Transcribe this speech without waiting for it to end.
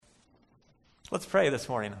Let's pray this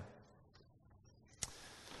morning.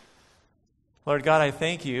 Lord God, I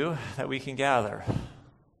thank you that we can gather.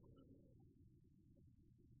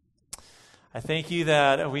 I thank you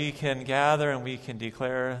that we can gather and we can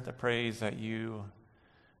declare the praise that you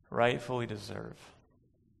rightfully deserve.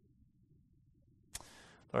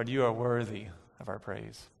 Lord, you are worthy of our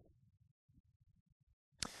praise.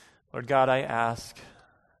 Lord God, I ask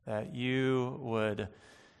that you would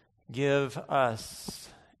give us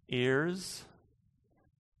ears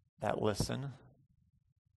that listen.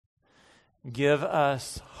 Give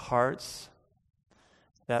us hearts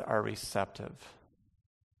that are receptive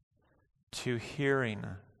to hearing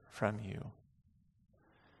from you.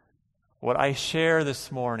 What I share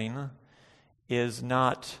this morning is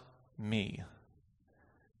not me.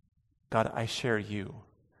 God, I share you.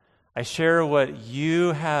 I share what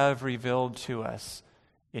you have revealed to us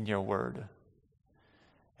in your word.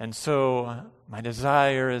 And so my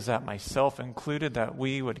desire is that myself included, that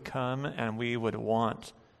we would come and we would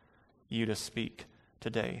want you to speak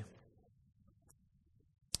today.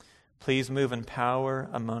 Please move in power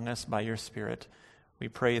among us by your Spirit. We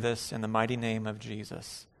pray this in the mighty name of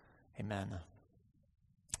Jesus. Amen.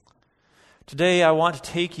 Today I want to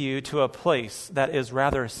take you to a place that is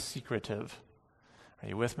rather secretive. Are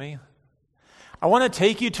you with me? I want to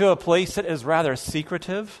take you to a place that is rather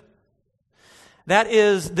secretive.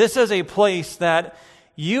 This is a place that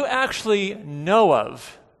you actually know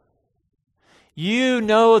of. You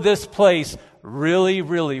know this place really,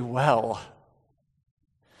 really well.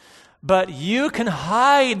 But you can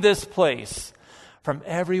hide this place from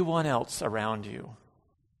everyone else around you.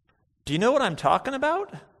 Do you know what I'm talking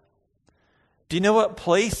about? Do you know what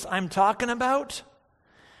place I'm talking about?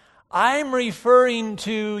 I'm referring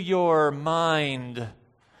to your mind.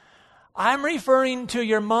 I'm referring to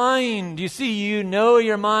your mind. You see, you know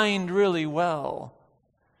your mind really well.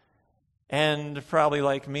 And probably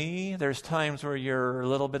like me, there's times where you're a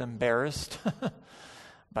little bit embarrassed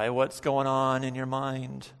by what's going on in your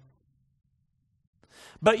mind.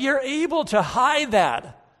 But you're able to hide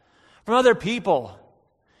that from other people.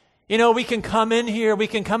 You know, we can come in here, we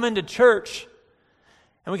can come into church,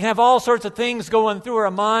 and we can have all sorts of things going through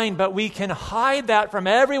our mind, but we can hide that from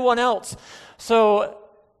everyone else. So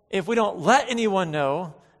if we don't let anyone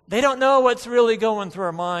know, they don't know what's really going through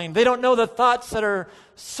our mind. They don't know the thoughts that are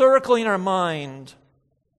circling our mind.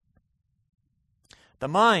 The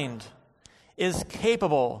mind is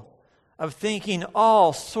capable of thinking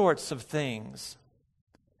all sorts of things.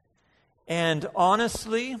 And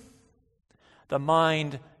honestly, the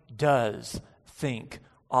mind does think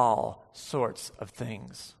all sorts of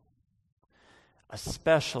things,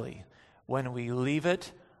 especially when we leave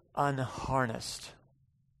it unharnessed.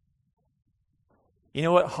 You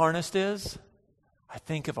know what harnessed is? I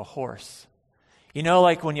think of a horse. You know,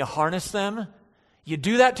 like when you harness them, you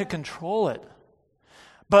do that to control it.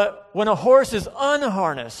 But when a horse is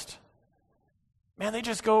unharnessed, man, they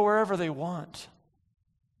just go wherever they want.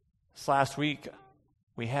 This last week,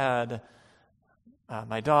 we had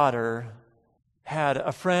my daughter had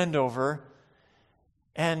a friend over,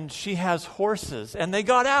 and she has horses, and they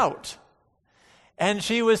got out. And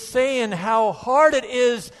she was saying how hard it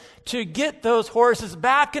is to get those horses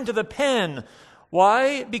back into the pen.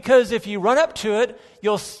 Why? Because if you run up to it,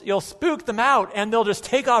 you'll spook them out, and they'll just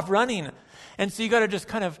take off running. And so you got to just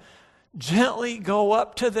kind of gently go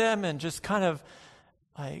up to them and just kind of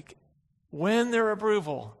like win their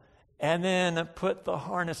approval, and then put the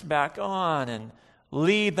harness back on and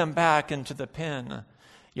lead them back into the pen.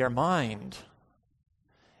 Your mind,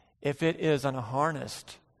 if it is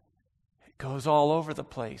unharnessed, it goes all over the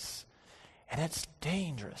place. And it's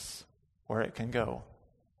dangerous where it can go.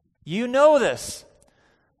 You know this.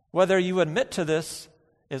 Whether you admit to this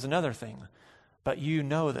is another thing. But you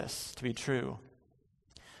know this to be true.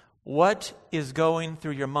 What is going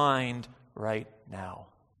through your mind right now?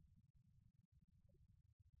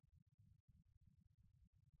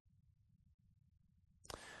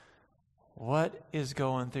 What is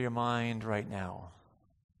going through your mind right now?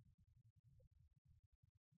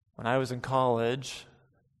 When I was in college,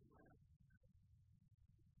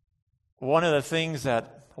 one of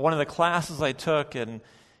the classes I took in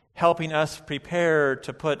helping us prepare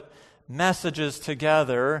to put messages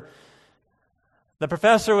together, the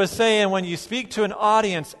professor was saying when you speak to an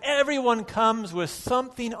audience, everyone comes with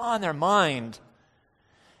something on their mind.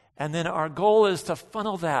 And then our goal is to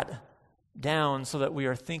funnel that down so that we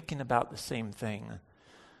are thinking about the same thing.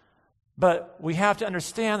 But we have to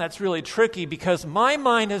understand that's really tricky, because my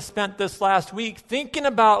mind has spent this last week thinking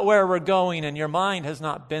about where we're going, and your mind has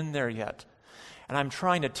not been there yet. And I'm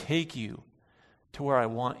trying to take you to where I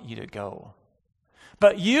want you to go.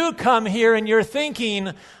 But you come here and you're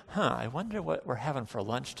thinking, I wonder what we're having for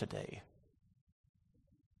lunch today.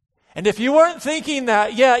 And if you weren't thinking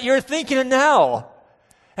that yet, you're thinking it now.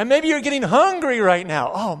 And maybe you're getting hungry right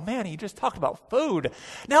now. Oh man, he just talked about food.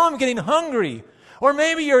 Now I'm getting hungry. Or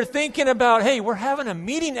maybe you're thinking about, hey, we're having a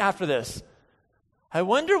meeting after this. I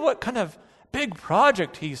wonder what kind of big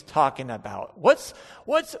project he's talking about. What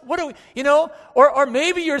do we, or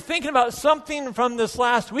maybe you're thinking about something from this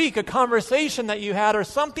last week, a conversation that you had or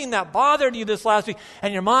something that bothered you this last week,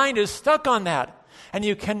 and your mind is stuck on that. And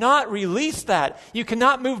you cannot release that. You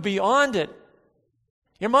cannot move beyond it.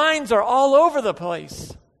 Your minds are all over the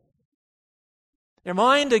place. Your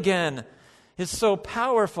mind, again, is so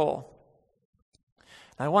powerful.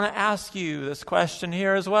 I want to ask you this question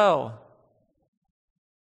here as well.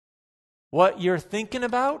 What you're thinking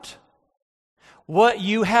about, what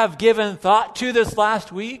you have given thought to this last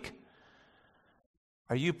week,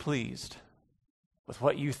 are you pleased with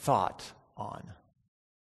what you thought on?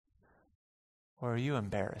 Or are you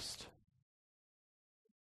embarrassed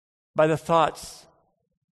by the thoughts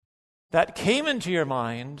that came into your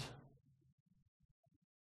mind?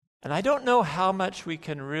 And I don't know how much we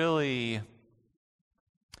can really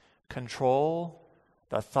control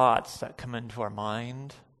the thoughts that come into our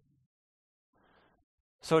mind.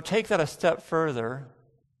 So take that a step further.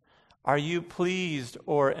 Are you pleased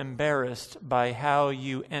or embarrassed by how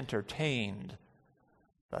you entertained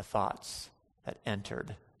the thoughts that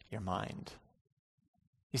entered your mind?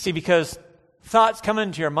 You see, because thoughts come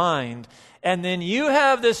into your mind, and then you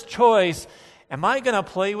have this choice, am I going to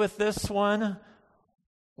play with this one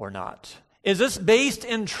or not? Is this based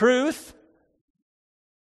in truth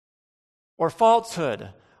or falsehood?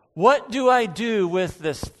 What do I do with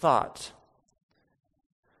this thought?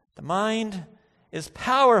 The mind is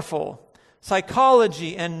powerful.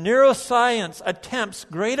 Psychology and neuroscience attempts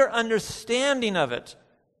greater understanding of it.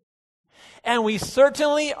 And we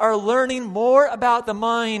certainly are learning more about the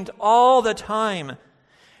mind all the time.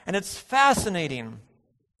 And it's fascinating.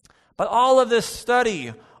 But all of this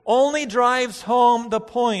study only drives home the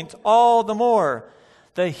point all the more.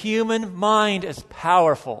 The human mind is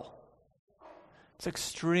powerful. It's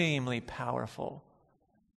extremely powerful.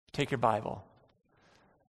 Take your Bible.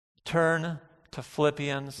 Turn to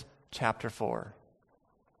Philippians chapter 4.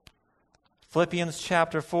 Philippians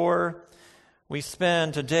chapter 4. We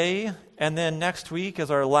spend today and then next week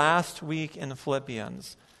is our last week in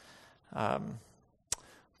Philippians.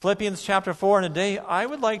 Philippians chapter 4, and today I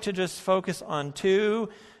would like to just focus on two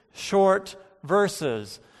short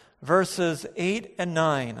verses, verses 8 and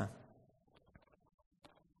 9.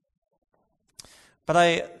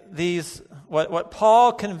 But what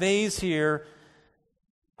Paul conveys here,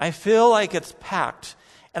 I feel like it's packed.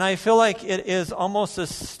 And I feel like it is almost a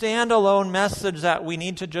standalone message that we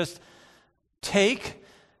need to just take,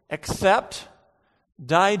 accept,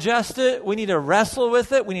 digest it. We need to wrestle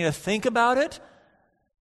with it. We need to think about it.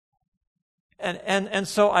 And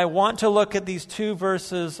so I want to look at these two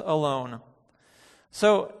verses alone.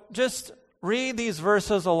 So just read these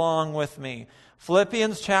verses along with me.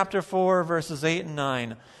 Philippians chapter 4, verses 8 and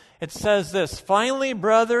 9. It says this, "Finally,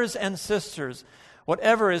 brothers and sisters,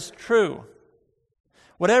 whatever is true,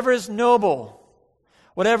 whatever is noble,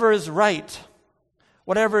 whatever is right,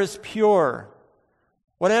 whatever is pure,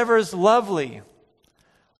 whatever is lovely,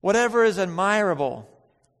 whatever is admirable,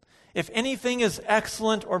 if anything is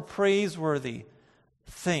excellent or praiseworthy,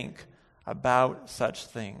 think about such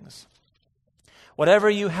things. Whatever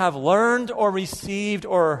you have learned or received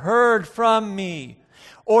or heard from me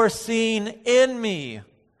or seen in me,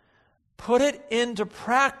 put it into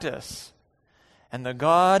practice, and the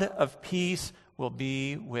God of peace will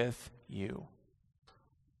be with you."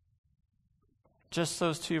 Just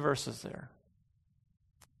those two verses there.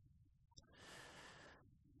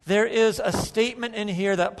 There is a statement in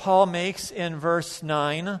here that Paul makes in verse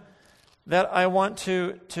 9 that I want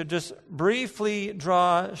to just briefly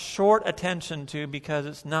draw short attention to because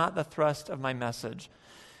it's not the thrust of my message.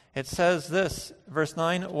 It says this, verse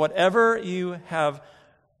 9, "Whatever you have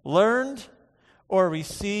learned or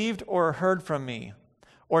received or heard from me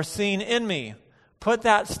or seen in me, put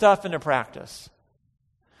that stuff into practice."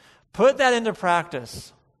 Put that into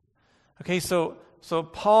practice. Okay, so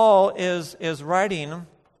Paul is writing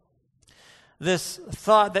this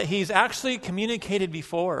thought that he's actually communicated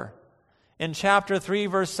before. In chapter 3,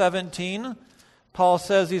 verse 17, Paul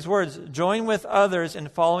says these words, "Join with others in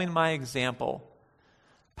following my example."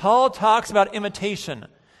 Paul talks about imitation.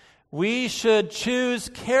 We should choose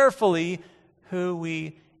carefully who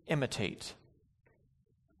we imitate.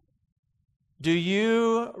 Do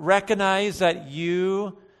you recognize that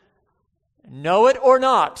you know it or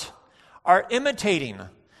not, are imitating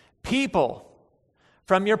people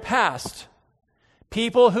from your past,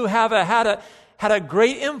 people who have had a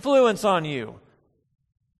great influence on you,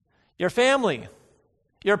 your family,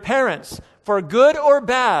 your parents, for good or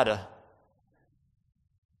bad,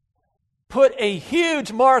 put a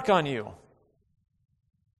huge mark on you.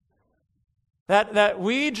 That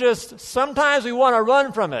we just, sometimes we want to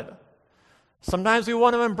run from it. Sometimes we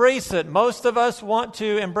want to embrace it. Most of us want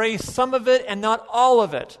to embrace some of it and not all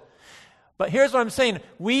of it. But here's what I'm saying.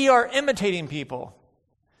 We are imitating people.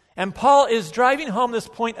 And Paul is driving home this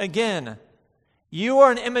point again. You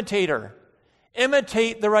are an imitator.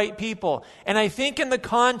 Imitate the right people. And I think in the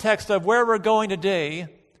context of where we're going today,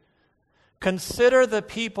 consider the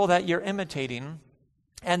people that you're imitating.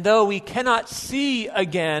 And though we cannot see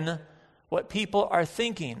again what people are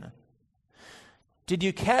thinking, did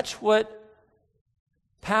you catch what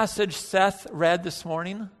passage Seth read this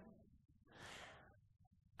morning?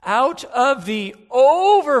 Out of the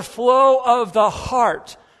overflow of the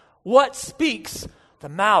heart, what speaks? The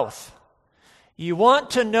mouth. You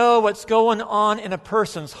want to know what's going on in a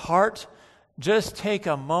person's heart? Just take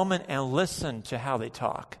a moment and listen to how they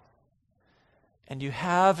talk. And you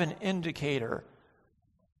have an indicator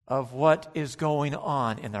of what is going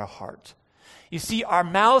on in their heart. You see, our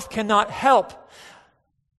mouth cannot help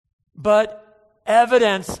but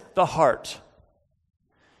evidence the heart.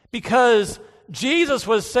 Because Jesus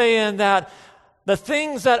was saying that the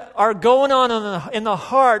things that are going on in the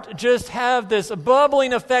heart just have this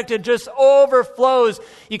bubbling effect. It just overflows.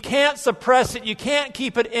 You can't suppress it. You can't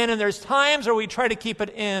keep it in. And there's times where we try to keep it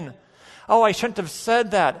in. Oh, I shouldn't have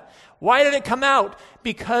said that. Why did it come out?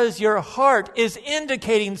 Because your heart is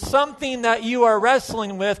indicating something that you are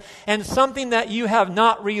wrestling with and something that you have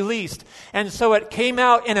not released. And so it came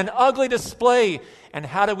out in an ugly display. And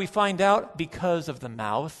how did we find out? Because of the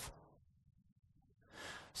mouth.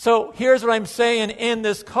 So here's what I'm saying in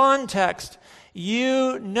this context.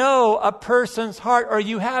 You know a person's heart, or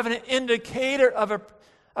you have an indicator of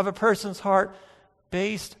a person's heart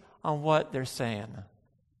based on what they're saying.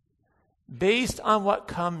 Based on what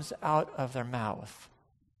comes out of their mouth.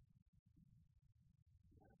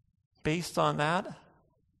 Based on that,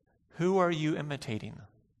 who are you imitating?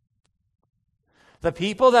 The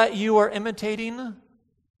people that you are imitating,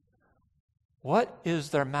 what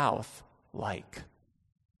is their mouth like?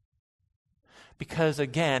 Because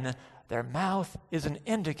again, their mouth is an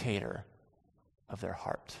indicator of their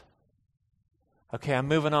heart. Okay, I'm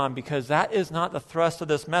moving on because that is not the thrust of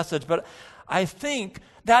this message, but I think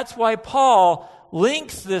that's why Paul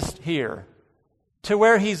links this here to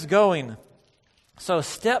where he's going. So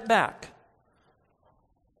step back.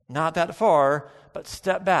 Not that far, but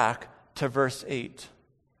step back to verse 8.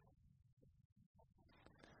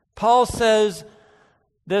 Paul says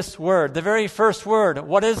this word, the very first word.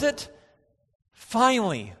 What is it?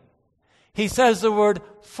 Finally. He says the word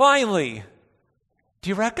finally. Do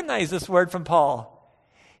you recognize this word from Paul?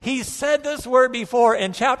 He said this word before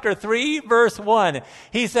in chapter 3, verse 1.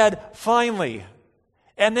 He said, finally.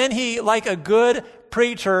 And then he, like a good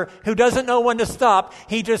preacher who doesn't know when to stop,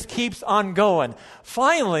 he just keeps on going.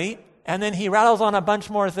 Finally, and then he rattles on a bunch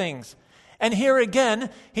more things. And here again,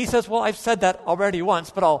 he says, well, I've said that already once,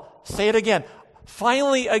 but I'll say it again.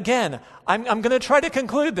 Finally again. I'm going to try to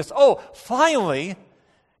conclude this. Oh, finally.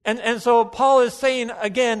 And so Paul is saying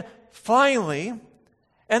again, finally.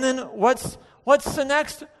 And then what's the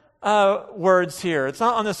next words here? It's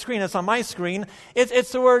not on the screen, it's on my screen.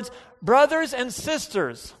 It's the words brothers and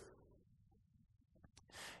sisters.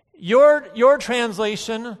 Your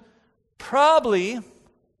translation probably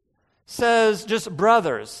says just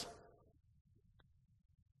brothers.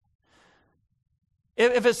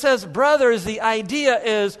 If it says brothers, the idea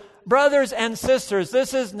is brothers and sisters.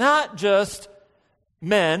 This is not just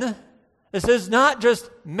men. This is not just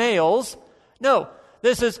males. No,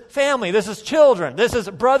 this is family. This is children. This is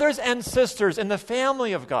brothers and sisters in the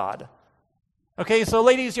family of God. Okay, so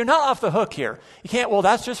ladies, you're not off the hook here. You can't, well,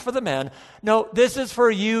 that's just for the men. No, this is for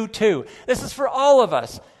you too. This is for all of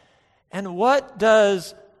us. And what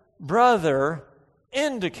does brother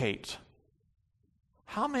indicate?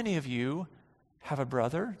 How many of you have a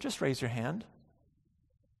brother? Just raise your hand.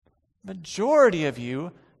 Majority of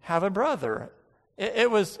you have a brother. It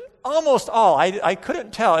was almost all. I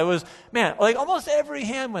couldn't tell. It was, man, like almost every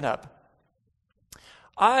hand went up.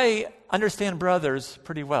 I understand brothers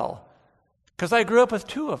pretty well because I grew up with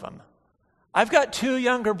two of them. I've got two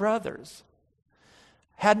younger brothers.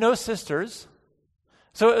 Had no sisters.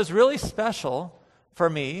 So it was really special for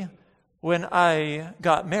me when I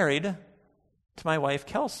got married to my wife,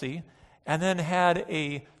 Kelsey, and then had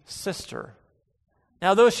a sister.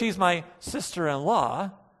 Now, though she's my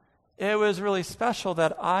sister-in-law, it was really special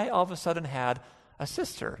that I all of a sudden had a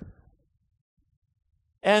sister.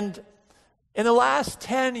 And in the last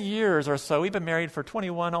 10 years or so, we've been married for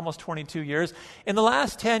 21, almost 22 years. In the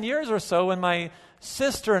last 10 years or so, when my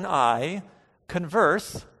sister and I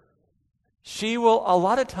converse, she will a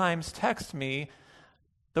lot of times text me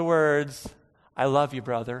the words, "I love you,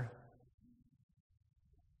 brother."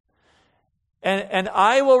 And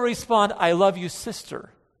I will respond, "I love you,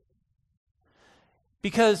 sister."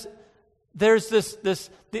 Because there's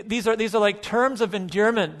these are like terms of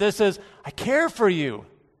endearment. This is, "I care for you."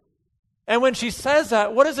 And when she says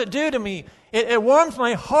that, what does it do to me? It warms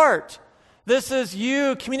my heart. This is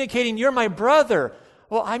you communicating, "You're my brother."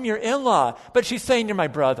 Well, I'm your in-law, but she's saying, "You're my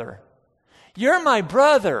brother." You're my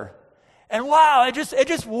brother. And wow, it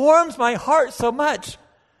just warms my heart so much.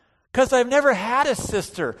 Because I've never had a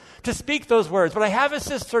sister to speak those words, but I have a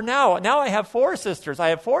sister now. Now I have 4 sisters. I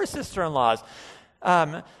have 4 sister-in-laws.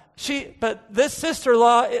 But this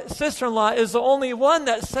sister-in-law is the only one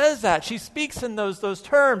that says that. She speaks in those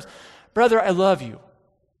terms. "Brother, I love you."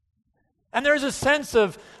 And there's a sense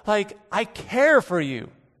of, like, I care for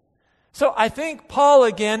you. So I think Paul,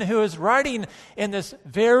 again, who is writing in this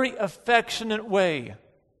very affectionate way,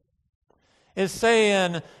 is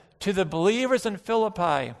saying to the believers in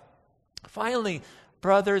Philippi, finally,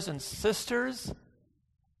 brothers and sisters,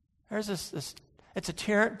 there's this it's a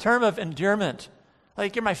term of endearment.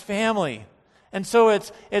 Like, you're my family. And so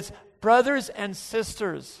it's brothers and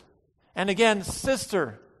sisters. And again,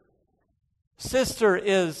 sister. Sister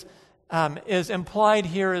is implied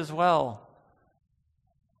here as well.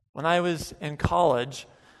 When I was in college,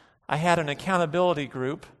 I had an accountability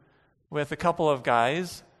group with a couple of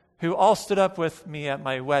guys who all stood up with me at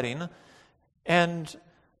my wedding. And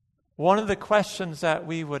one of the questions that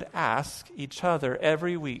we would ask each other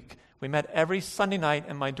every week, we met every Sunday night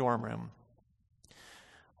in my dorm room.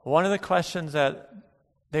 One of the questions that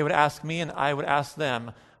they would ask me and I would ask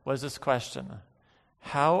them was this question: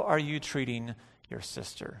 how are you treating your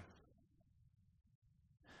sister?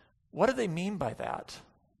 What do they mean by that?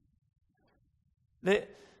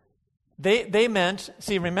 They meant,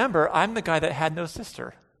 see, remember, I'm the guy that had no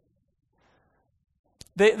sister.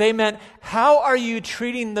 They meant, how are you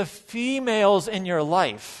treating the females in your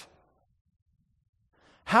life?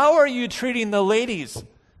 How are you treating the ladies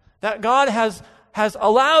that God has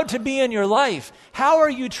allowed to be in your life? How are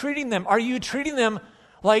you treating them? Are you treating them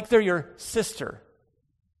like they're your sister?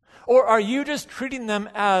 Or are you just treating them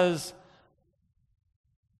as,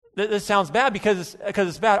 this sounds bad because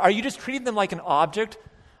it's bad, are you just treating them like an object?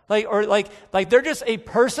 Like they're just a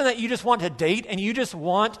person that you just want to date and you just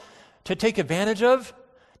want to take advantage of?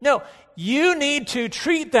 No, you need to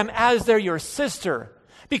treat them as they're your sister.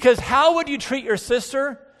 Because how would you treat your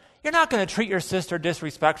sister? You're not going to treat your sister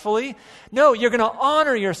disrespectfully. No, you're going to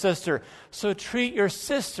honor your sister. So treat your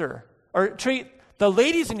sister, or treat the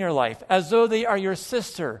ladies in your life as though they are your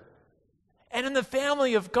sister. And in the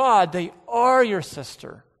family of God, they are your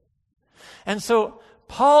sister. And so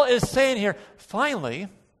Paul is saying here, finally,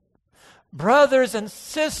 brothers and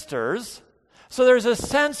sisters, so there's a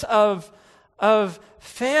sense of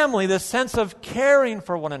family, this sense of caring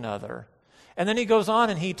for one another. And then he goes on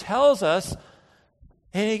and he tells us,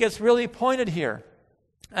 and he gets really pointed here.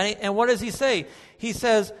 And what does he say? He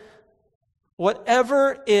says,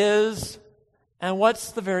 whatever is, and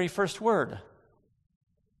what's the very first word?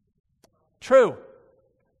 True.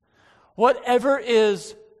 Whatever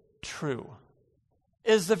is true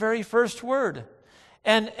is the very first word.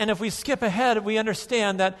 And if we skip ahead, we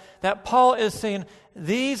understand that Paul is saying,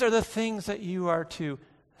 these are the things that you are to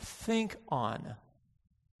think on.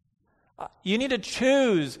 You need to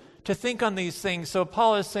choose to think on these things. So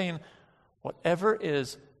Paul is saying, whatever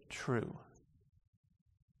is true.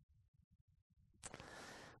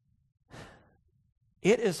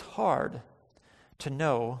 It is hard to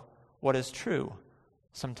know what is true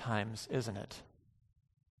sometimes, isn't it?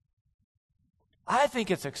 I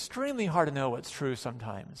think it's extremely hard to know what's true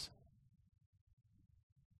sometimes.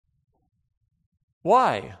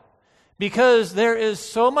 Why? Because there is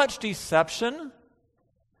so much deception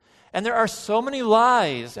and there are so many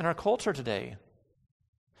lies in our culture today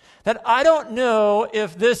that I don't know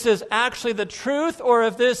if this is actually the truth or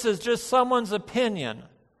if this is just someone's opinion.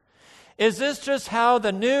 Is this just how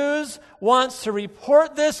the news wants to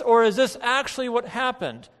report this, or is this actually what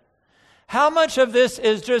happened? How much of this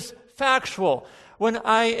is just factual? When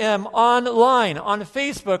I am online, on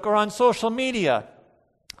Facebook or on social media,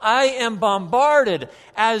 I am bombarded,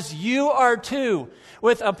 as you are too,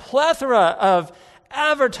 with a plethora of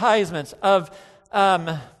advertisements, of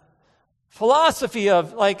philosophy,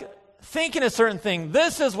 of like thinking a certain thing.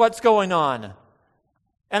 This is what's going on.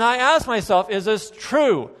 And I ask myself, is this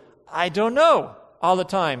true? I don't know all the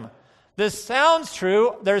time. This sounds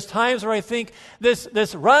true. There's times where I think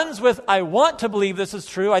this runs with, I want to believe this is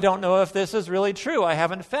true. I don't know if this is really true. I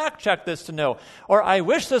haven't fact-checked this to know. Or I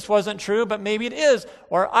wish this wasn't true, but maybe it is.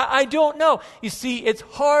 Or I don't know. You see, it's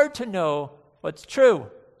hard to know what's true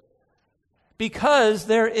because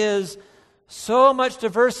there is so much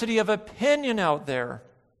diversity of opinion out there.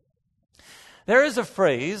 There is a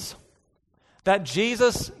phrase that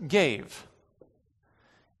Jesus gave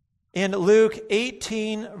in Luke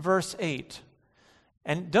 18, verse 8.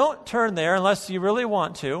 And don't turn there unless you really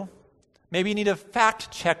want to. Maybe you need to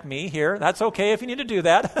fact check me here. That's okay if you need to do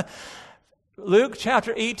that. Luke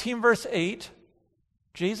chapter 18, verse 8,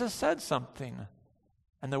 Jesus said something.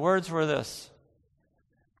 And the words were this: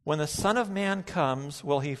 when the Son of Man comes,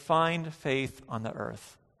 will he find faith on the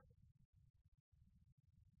earth?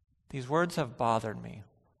 These words have bothered me.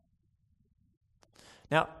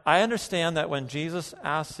 Now, I understand that when Jesus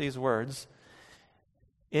asks these words,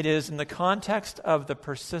 it is in the context of the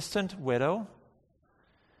persistent widow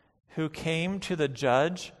who came to the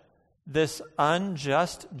judge, this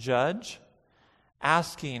unjust judge,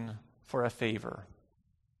 asking for a favor.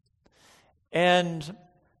 And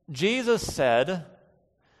Jesus said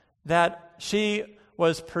that she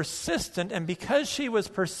was persistent, and because she was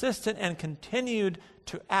persistent and continued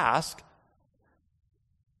to ask,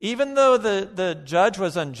 even though the judge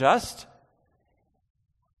was unjust,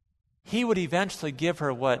 he would eventually give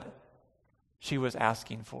her what she was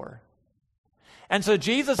asking for. And so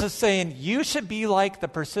Jesus is saying, you should be like the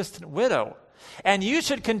persistent widow, and you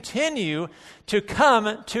should continue to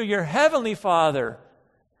come to your heavenly Father,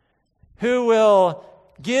 who will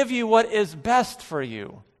give you what is best for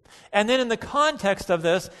you. And then in the context of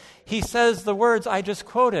this, he says the words I just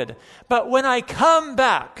quoted. But when I come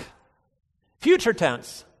back, future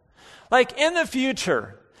tense, like in the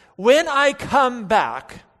future, when I come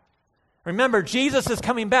back, remember, Jesus is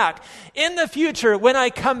coming back. In the future, when I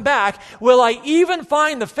come back, will I even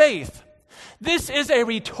find the faith? This is a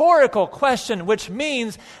rhetorical question, which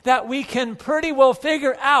means that we can pretty well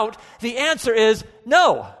figure out the answer is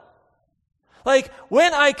no. Like,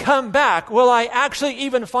 when I come back, will I actually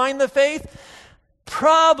even find the faith?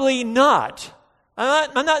 Probably not.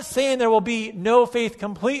 I'm not saying there will be no faith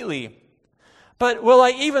completely. But will I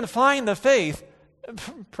even find the faith?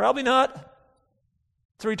 Probably not.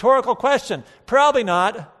 It's a rhetorical question. Probably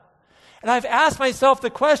not. And I've asked myself the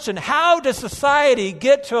question, how does society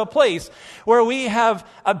get to a place where we have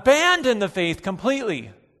abandoned the faith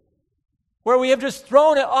completely? Where we have just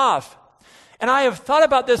thrown it off? And I have thought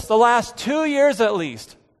about this the last 2 years at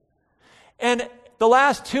least. And the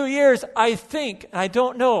last 2 years, I think, and I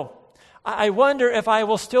don't know, I wonder if I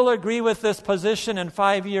will still agree with this position in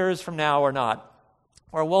 5 years from now or not.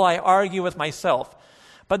 Or will I argue with myself?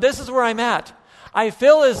 But this is where I'm at. I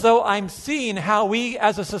feel as though I'm seeing how we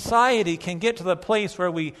as a society can get to the place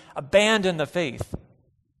where we abandon the faith.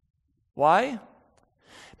 Why?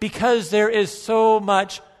 Because there is so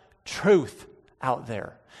much truth out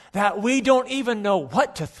there that we don't even know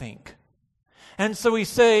what to think. And so we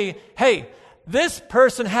say, hey, this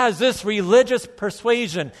person has this religious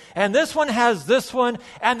persuasion, and this one has this one,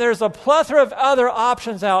 and there's a plethora of other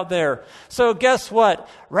options out there. So guess what?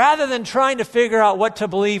 Rather than trying to figure out what to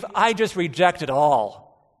believe, I just reject it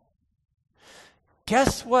all.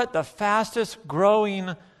 Guess what the fastest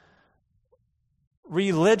growing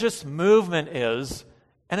religious movement is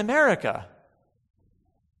in America?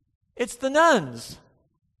 It's the nuns.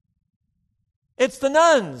 It's the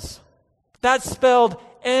nuns. That's spelled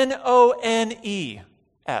N-O-N-E-S.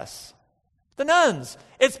 The nuns.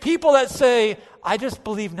 It's people that say, I just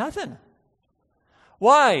believe nothing.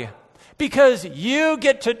 Why? Because you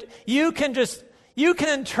can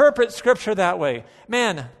interpret Scripture that way.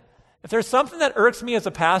 Man, if there's something that irks me as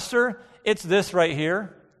a pastor, it's this right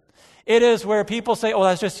here. It is where people say, oh,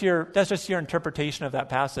 that's just your interpretation of that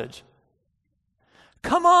passage.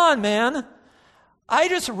 Come on, man. I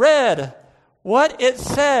just read what it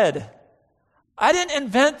said. I didn't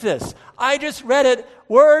invent this. I just read it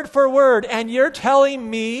word for word, and you're telling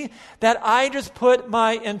me that I just put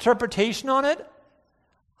my interpretation on it?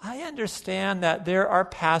 I understand that there are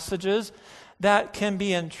passages that can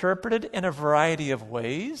be interpreted in a variety of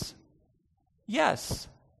ways. Yes.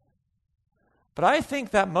 But I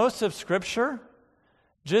think that most of Scripture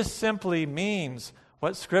just simply means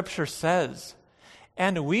what Scripture says.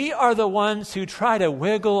 And we are the ones who try to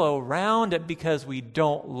wiggle around it because we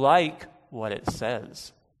don't like what it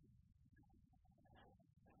says.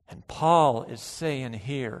 And Paul is saying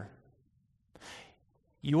here,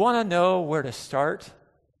 you want to know where to start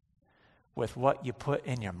with what you put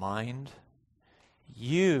in your mind?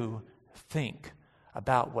 You think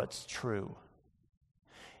about what's true.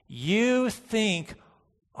 You think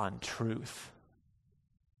on truth.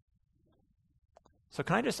 So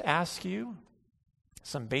can I just ask you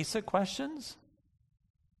some basic questions?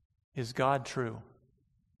 Is God true?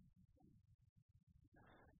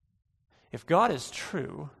 If God is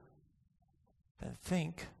true, then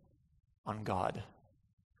think on God.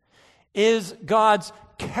 Is God's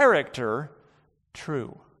character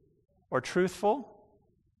true or truthful?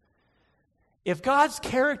 If God's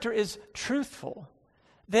character is truthful,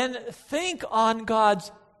 then think on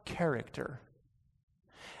God's character.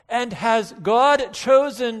 And has God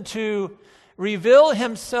chosen to reveal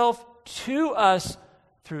himself to us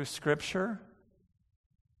through Scripture?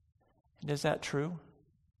 And is that true?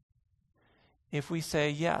 If we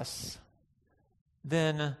say yes,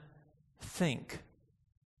 then think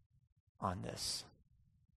on this.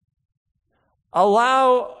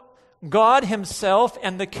 Allow God himself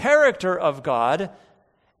and the character of God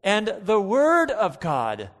and the Word of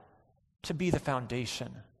God to be the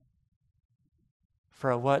foundation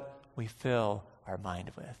for what we fill our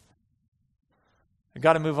mind with. We've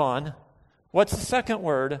got to move on. What's the second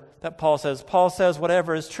word that Paul says? Paul says,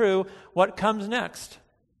 whatever is true. What comes next?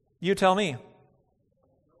 You tell me.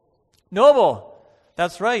 Noble.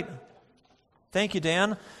 That's right. Thank you,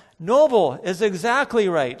 Dan. Noble is exactly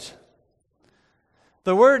right.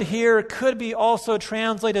 The word here could be also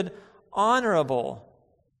translated honorable.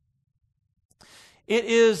 It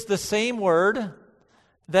is the same word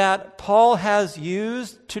that Paul has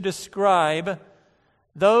used to describe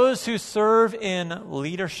those who serve in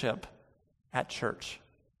leadership at church.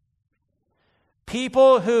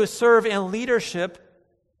 People who serve in leadership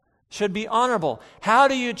should be honorable. How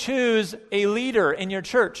do you choose a leader in your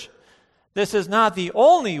church? This is not the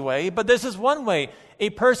only way, but this is one way. A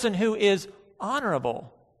person who is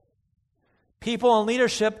honorable. People in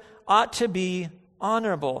leadership ought to be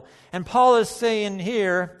honorable. And Paul is saying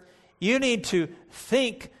here, you need to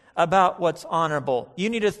think about what's honorable. You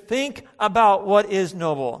need to think about what is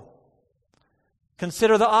noble.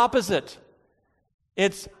 Consider the opposite.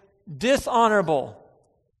 It's dishonorable.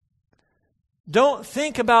 Don't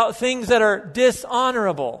think about things that are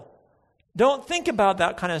dishonorable. Don't think about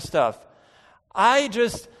that kind of stuff.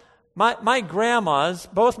 My grandmas,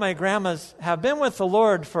 both my grandmas have been with the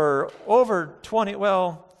Lord for over 20,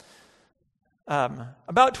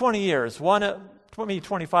 about 20 years. One, maybe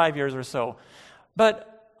 25 years or so. But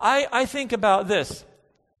I think about this.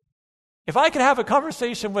 If I could have a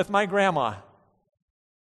conversation with my grandma,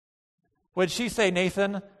 would she say,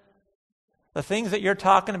 Nathan, the things that you're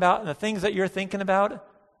talking about and the things that you're thinking about,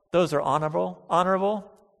 those are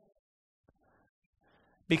honorable?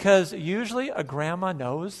 Because usually a grandma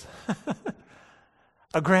knows.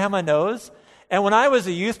 A grandma knows. And when I was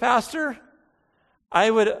a youth pastor, I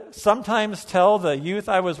would sometimes tell the youth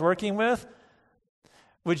I was working with,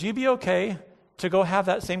 would you be okay to go have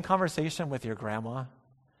that same conversation with your grandma?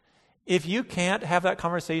 If you can't have that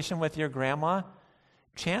conversation with your grandma,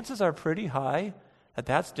 chances are pretty high that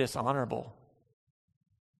that's dishonorable.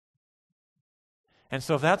 And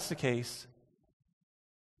so if that's the case,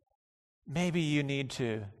 maybe you need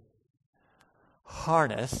to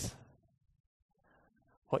harness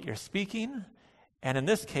what you're speaking. And in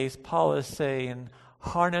this case, Paul is saying,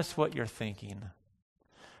 harness what you're thinking.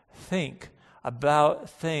 Think about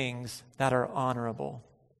things that are honorable.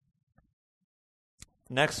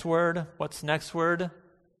 Next word. What's next word?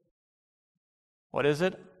 What is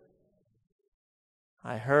it?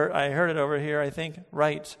 I heard it over here, I think.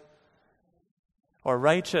 Right. Or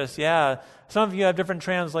righteous, yeah. Some of you have different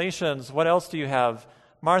translations. What else do you have?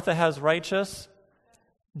 Martha has righteous.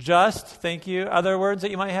 Just, thank you. Other words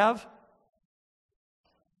that you might have?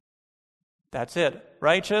 That's it.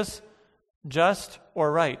 Righteous, just,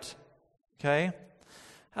 or right. Okay?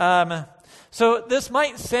 So this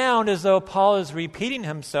might sound as though Paul is repeating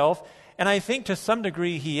himself, and I think to some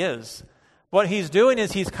degree he is. What he's doing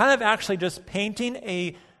is he's kind of actually just painting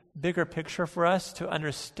a bigger picture for us to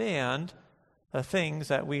understand the things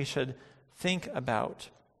that we should think about.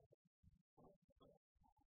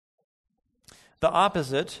 The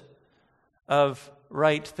opposite of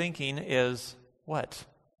right thinking is what?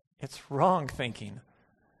 It's wrong thinking.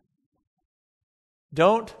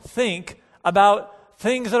 Don't think about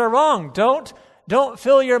things that are wrong. Don't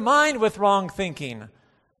fill your mind with wrong thinking.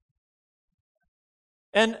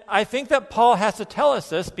 And I think that Paul has to tell us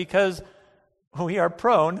this because we are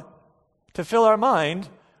prone to fill our mind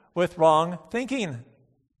with wrong thinking.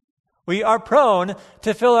 We are prone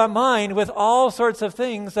to fill our mind with all sorts of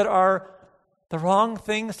things that are the wrong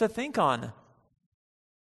things to think on.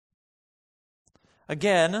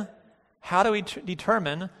 Again, how do we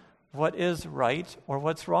determine what is right or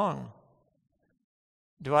what's wrong?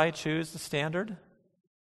 Do I choose the standard?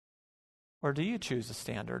 Or do you choose the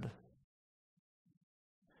standard?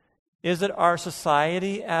 Is it our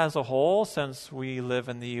society as a whole, since we live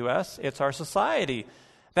in the U.S., it's our society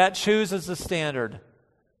that chooses the standard?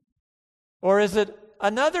 Or is it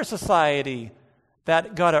another society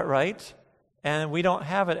that got it right and we don't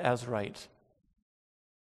have it as right?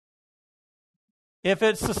 If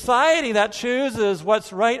it's society that chooses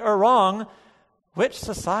what's right or wrong, which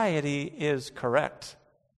society is correct?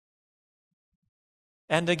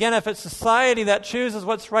 And again, if it's society that chooses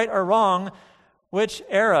what's right or wrong, which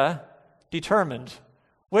era determined?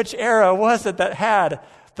 Which era was it that had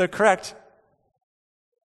the correct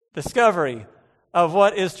discovery of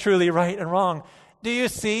what is truly right and wrong? Do you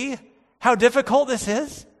see how difficult this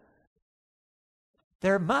is?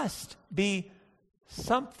 There must be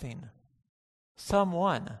something,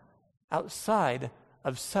 someone outside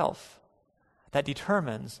of self that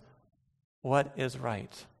determines what is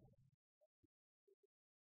right.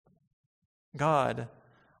 God,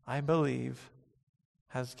 I believe,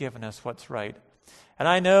 has given us what's right. And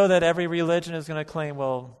I know that every religion is going to claim,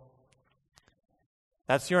 well,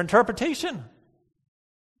 that's your interpretation.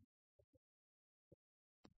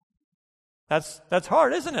 That's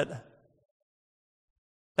hard, isn't it?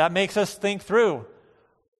 That makes us think through.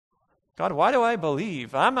 God, why do I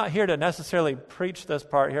believe? I'm not here to necessarily preach this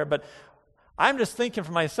part here, but I'm just thinking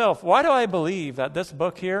for myself, why do I believe that this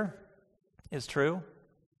book here is true?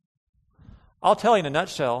 I'll tell you in a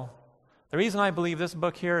nutshell. The reason I believe this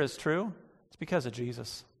book here is true is because of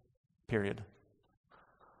Jesus. Period.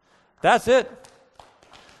 That's it.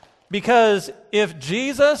 Because if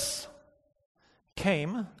Jesus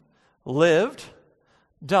came, lived,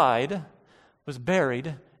 died, was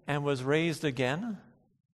buried, and was raised again,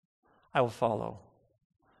 I will follow.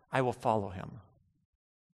 I will follow him.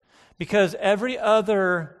 Because every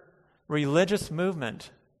other religious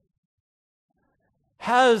movement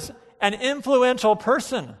has an influential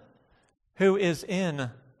person who is in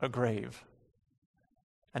a grave.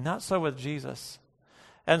 And not so with Jesus.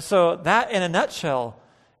 And so that, in a nutshell,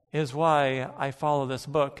 is why I follow this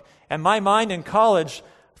book. And my mind in college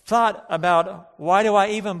thought about, why do I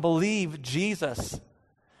even believe Jesus?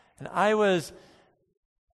 And I was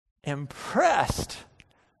impressed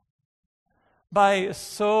by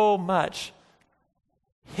so much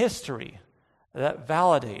history that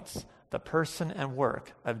validates the person and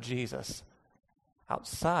work of Jesus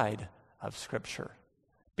outside of Scripture.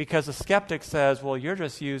 Because the skeptic says, well, you're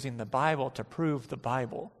just using the Bible to prove the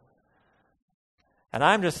Bible. And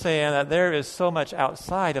I'm just saying that there is so much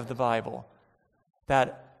outside of the Bible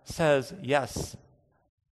that says, yes,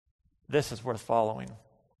 this is worth following.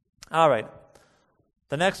 All right.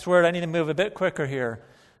 The next word, I need to move a bit quicker here.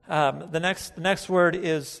 The next word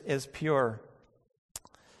is pure.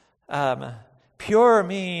 Pure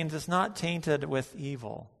means it's not tainted with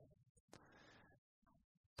evil.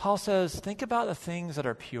 Paul says, think about the things that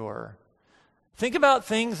are pure. Think about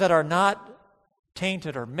things that are not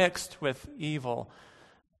tainted or mixed with evil.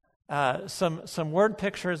 Some word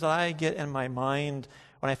pictures that I get in my mind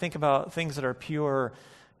when I think about things that are pure.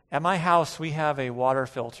 At my house, we have a water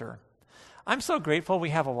filter. I'm so grateful we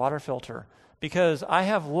have a water filter because I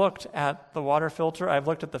have looked at the water filter, I've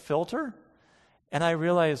looked at the filter, and I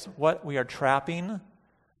realize what we are trapping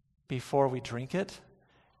before we drink it.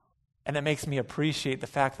 And it makes me appreciate the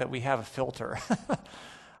fact that we have a filter.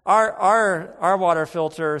 Our water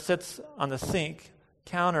filter sits on the sink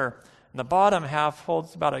counter, and the bottom half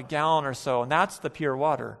holds about a gallon or so, and that's the pure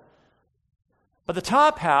water. But the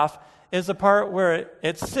top half is the part where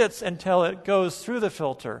it sits until it goes through the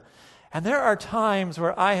filter. And there are times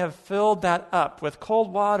where I have filled that up with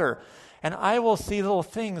cold water, and I will see little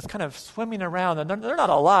things kind of swimming around, and they're not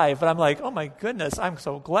alive, but I'm like, oh my goodness, I'm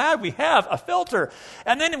so glad we have a filter.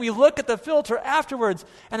 And then we look at the filter afterwards,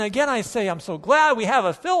 and again I say, I'm so glad we have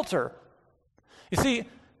a filter. You see,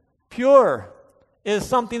 pure is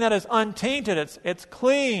something that is untainted. It's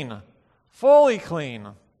clean, fully clean.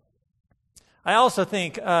 I also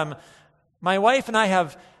think my wife and I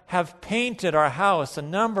have painted our house a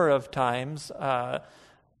number of times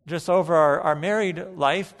just over our married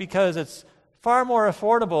life because it's far more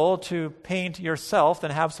affordable to paint yourself than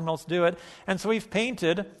have someone else do it. And so we've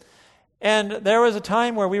painted. And there was a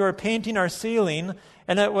time where we were painting our ceiling,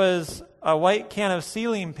 and it was a white can of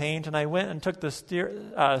ceiling paint, and I went and took the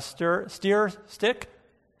steer stick.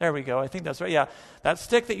 There we go. I think that's right. Yeah, that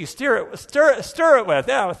stick that you stir it with.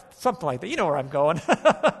 Yeah, something like that. You know where I'm going.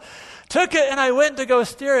 Took it, and I went to go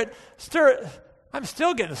stir it. I'm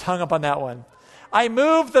still getting hung up on that one. I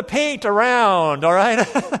moved the paint around, all right?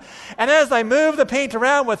 And as I moved the paint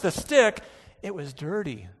around with the stick, it was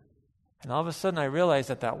dirty. And all of a sudden I realized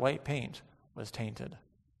that that white paint was tainted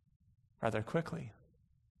rather quickly.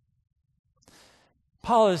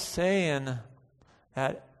 Paul is saying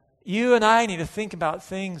that you and I need to think about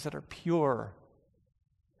things that are pure,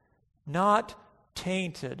 not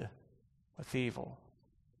tainted with evil.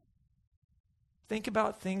 Think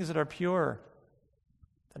about things that are pure.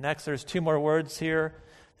 There's two more words here.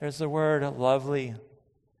 There's the word lovely.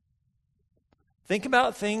 Think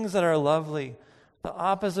about things that are lovely. The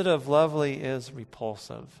opposite of lovely is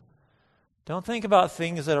repulsive. Don't think about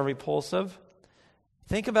things that are repulsive.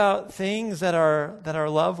 Think about things that are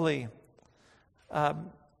lovely.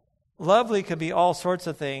 Lovely could be all sorts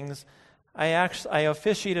of things. I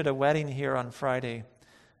officiated a wedding here on Friday,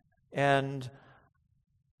 and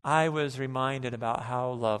I was reminded about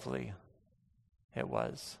how lovely it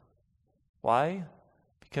was. Why?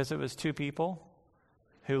 Because it was two people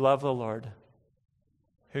who love the Lord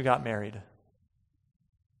who got married.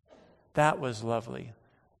 That was lovely.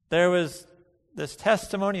 There was this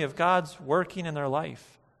testimony of God's working in their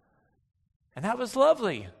life. And that was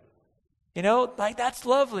lovely. That's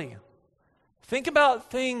lovely. Think about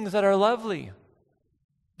things that are lovely.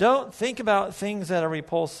 Don't think about things that are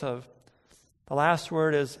repulsive. The last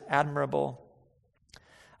word is admirable.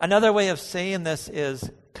 Another way of saying this is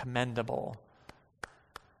commendable.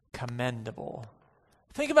 Commendable.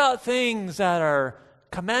 Think about things that are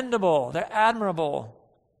commendable, they're admirable.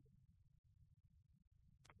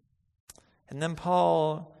 And then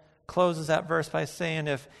Paul closes that verse by saying,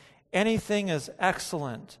 if anything is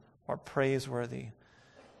excellent or praiseworthy,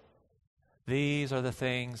 these are the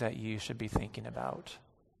things that you should be thinking about.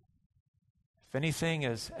 If anything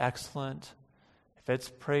is excellent, if it's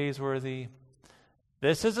praiseworthy,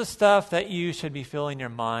 this is the stuff that you should be filling your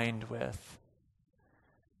mind with.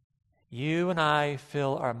 You and I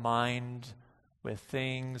fill our mind with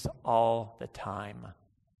things all the time,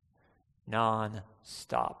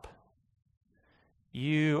 non-stop.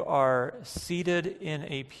 You are seated in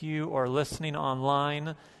a pew or listening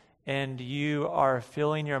online, and you are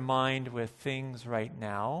filling your mind with things right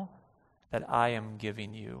now that I am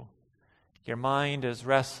giving you. Your mind is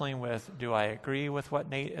wrestling with, do I agree with what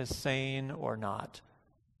Nate is saying or not?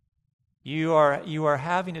 You are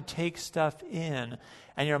having to take stuff in,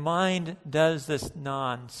 and your mind does this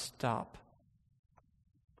non-stop.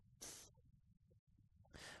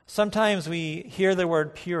 Sometimes we hear the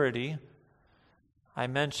word purity. I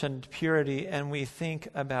mentioned purity, and we think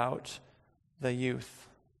about the youth,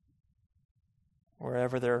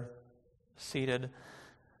 wherever they're seated.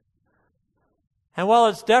 And while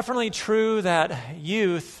it's definitely true that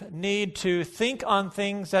youth need to think on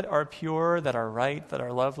things that are pure, that are right, that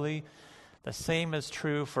are lovely, the same is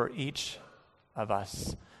true for each of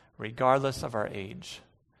us, regardless of our age.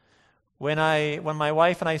 When my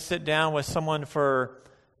wife and I sit down with someone for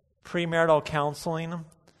premarital counseling,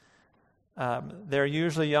 they're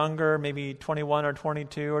usually younger, maybe 21 or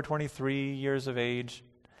 22 or 23 years of age.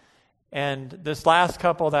 And this last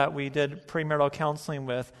couple that we did premarital counseling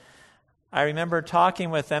with, I remember talking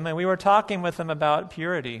with them, and we were talking with them about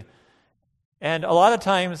purity. And a lot of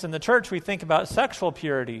times in the church, we think about sexual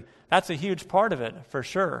purity. That's a huge part of it, for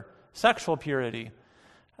sure. Sexual purity.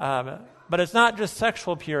 But it's not just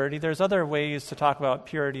sexual purity. There's other ways to talk about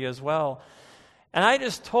purity as well. And I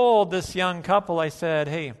just told this young couple, I said,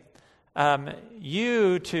 hey,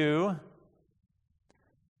 you two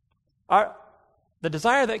are the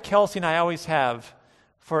desire that Kelsey and I always have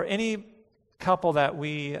for any couple that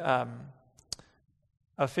we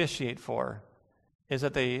officiate for is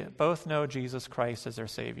that they both know Jesus Christ as their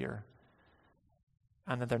Savior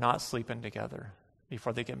and that they're not sleeping together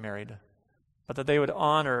before they get married, but that they would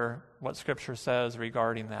honor what Scripture says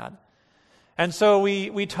regarding that. And so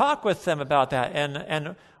we talk with them about that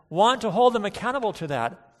and want to hold them accountable to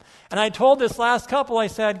that. And I told this last couple, I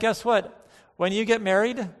said, guess what? When you get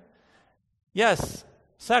married, yes,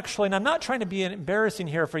 sexually, and I'm not trying to be embarrassing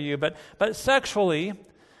here for you, but sexually,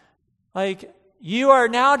 you are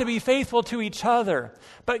now to be faithful to each other.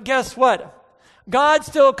 But guess what? God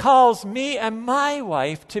still calls me and my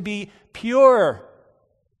wife to be pure.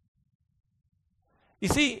 You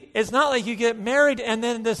see, it's not like you get married and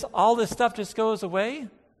then all this stuff just goes away.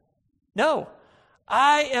 No,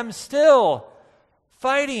 I am still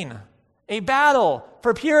fighting a battle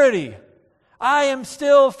for purity. I am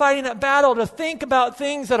still fighting a battle to think about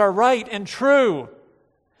things that are right and true.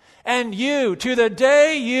 And you, to the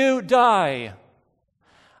day you die,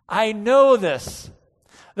 I know this,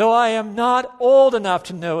 though I am not old enough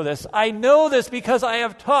to know this. I know this because I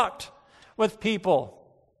have talked with people.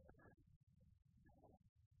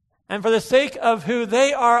 And for the sake of who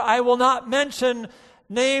they are, I will not mention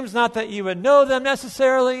names, not that you would know them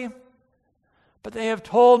necessarily, but they have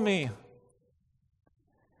told me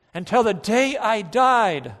until the day I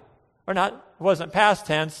died, or not, it wasn't past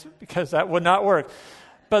tense because that would not work,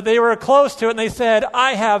 but they were close to it, and they said,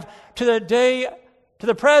 I have, to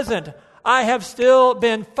the present, I have still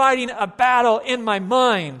been fighting a battle in my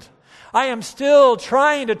mind. I am still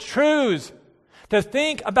trying to choose to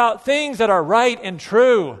think about things that are right and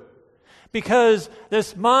true, because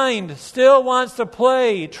this mind still wants to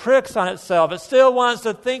play tricks on itself. It still wants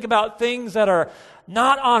to think about things that are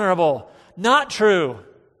not honorable, not true,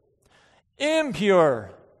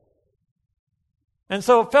 impure. And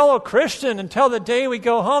so, fellow Christian, until the day we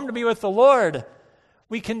go home to be with the Lord,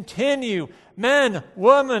 we continue, men,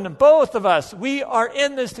 women, both of us, we are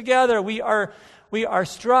in this together. We are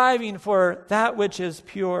striving for that which is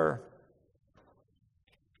pure.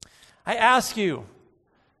 I ask you,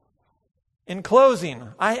 in closing,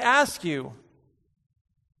 I ask you,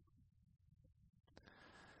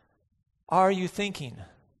 are you thinking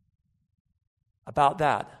about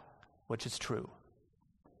that which is true?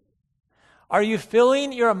 Are you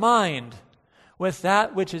filling your mind with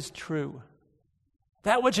that which is true,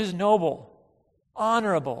 that which is noble,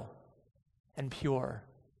 honorable, and pure?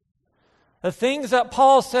 The things that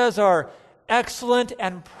Paul says are excellent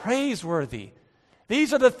and praiseworthy.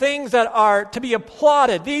 These are the things that are to be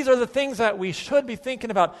applauded. These are the things that we should be thinking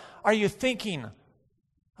about. Are you thinking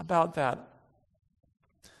about that?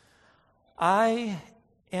 I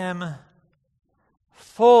am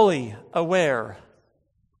fully aware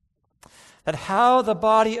that how the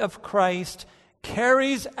body of Christ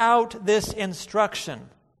carries out this instruction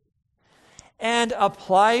and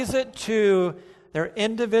applies it to their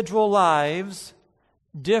individual lives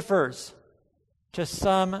differs to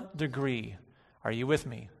some degree. Are you with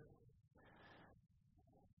me?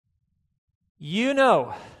 You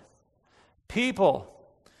know people,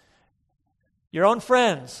 your own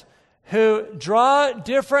friends, who draw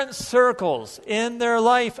different circles in their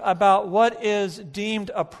life about what is deemed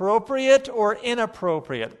appropriate or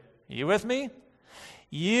inappropriate. Are you with me?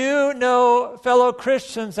 You know fellow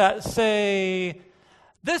Christians that say,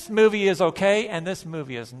 this movie is okay and this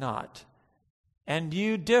movie is not. And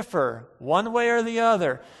you differ one way or the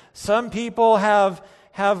other. Some people have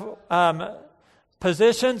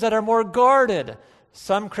positions that are more guarded.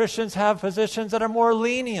 Some Christians have positions that are more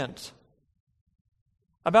lenient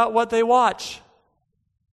about what they watch,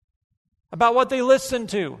 about what they listen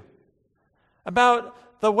to, about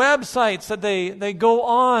the websites that they go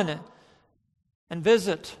on and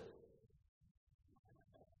visit.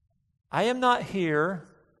 I am not here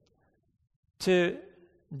to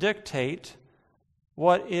dictate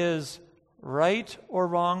what is right or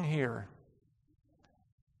wrong here.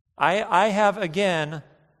 I have, again,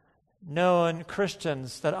 known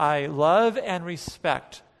Christians that I love and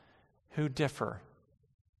respect who differ.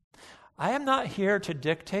 I am not here to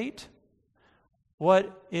dictate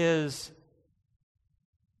what is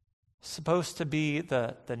supposed to be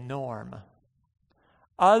the norm,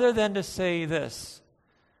 other than to say this.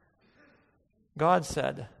 God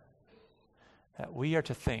said that we are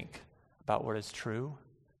to think about what is true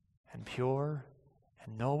and pure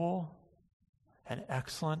and noble and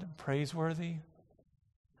excellent and praiseworthy.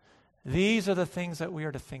 These are the things that we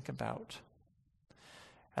are to think about.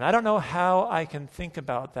 And I don't know how I can think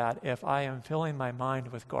about that if I am filling my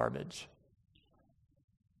mind with garbage.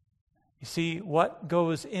 You see, what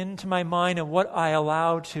goes into my mind and what I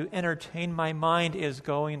allow to entertain my mind is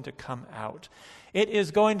going to come out. It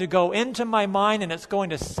is going to go into my mind and it's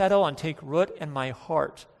going to settle and take root in my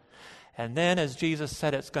heart. And then, as Jesus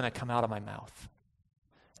said, it's going to come out of my mouth.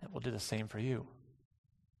 It will do the same for you.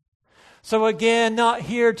 So again, not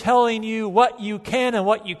here telling you what you can and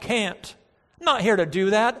what you can't. I'm not here to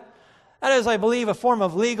do that. That is, I believe, a form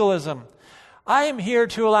of legalism. I am here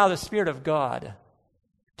to allow the Spirit of God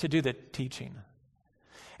to do the teaching.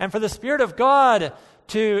 And for the Spirit of God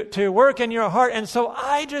to work in your heart. And so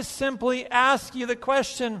I just simply ask you the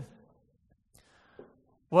question,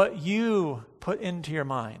 what you put into your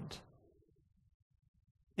mind,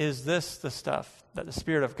 is this the stuff that the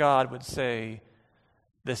Spirit of God would say,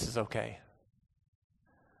 this is okay?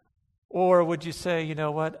 Or would you say, you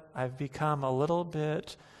know what, I've become a little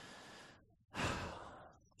bit,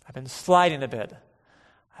 I've been sliding a bit.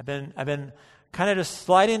 I've been kind of just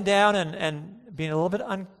sliding down and being a little bit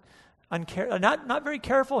not very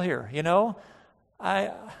careful here, you know.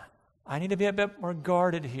 I need to be a bit more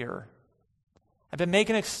guarded here. I've been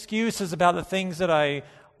making excuses about the things that I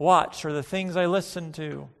watch or the things I listen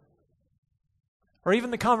to, or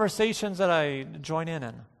even the conversations that I join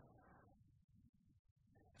in.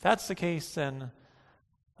 If that's the case, then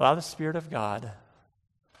allow the Spirit of God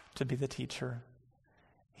to be the teacher.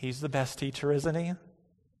 He's the best teacher, isn't he?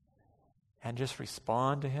 And just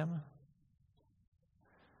respond to him.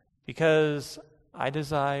 Because I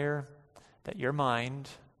desire that your mind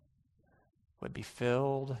would be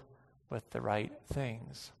filled with the right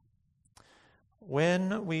things.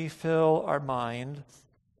 When we fill our mind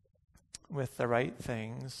with the right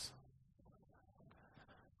things,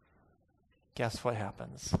 guess what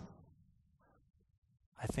happens?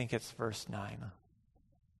 I think it's verse 9.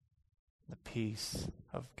 The peace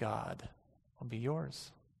of God will be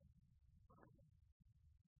yours.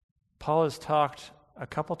 Paul has talked a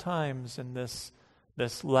couple times in this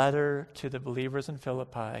letter to the believers in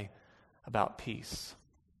Philippi about peace.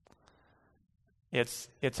 It's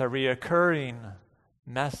a reoccurring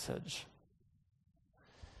message.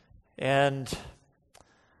 And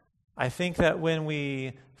I think that when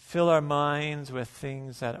we fill our minds with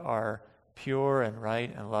things that are pure and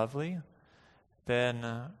right and lovely,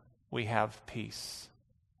 then we have peace.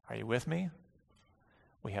 Are you with me?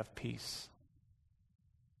 We have peace.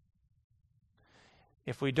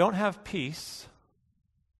 If we don't have peace,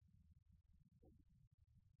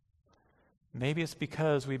 maybe it's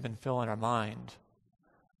because we've been filling our mind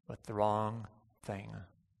with the wrong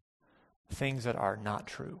things that are not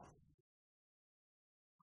true.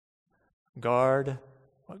 Guard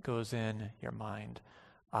what goes in your mind.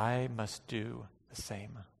 I must do the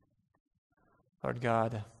same. Lord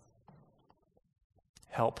God,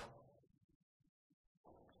 help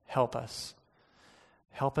us.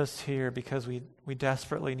 Help us here because we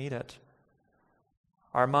desperately need it.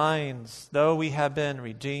 Our minds, though we have been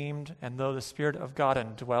redeemed and though the Spirit of God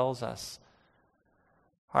indwells us,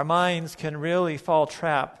 our minds can really fall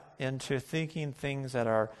trap into thinking things that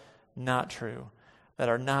are not true, that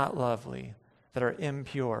are not lovely, that are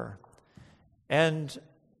impure. And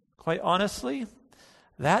quite honestly,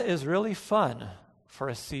 that is really fun for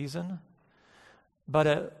a season, but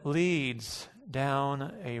it leads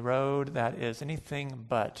down a road that is anything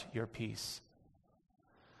but your peace.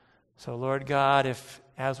 So Lord God, if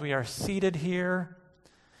as we are seated here,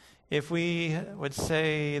 if we would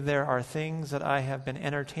say there are things that I have been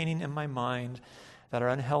entertaining in my mind that are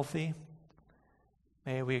unhealthy,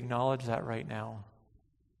 may we acknowledge that right now.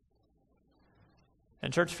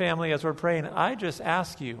 And church family, as we're praying, I just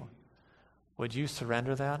ask you, would you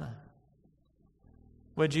surrender that?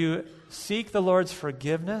 Would you seek the Lord's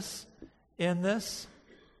forgiveness in this?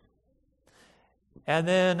 And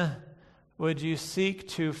then would you seek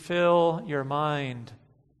to fill your mind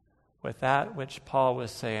with that which Paul was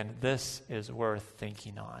saying, this is worth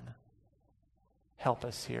thinking on? Help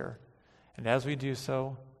us here. And as we do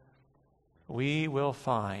so, we will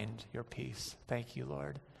find your peace. Thank you,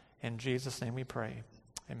 Lord. In Jesus' name we pray.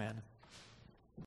 Amen.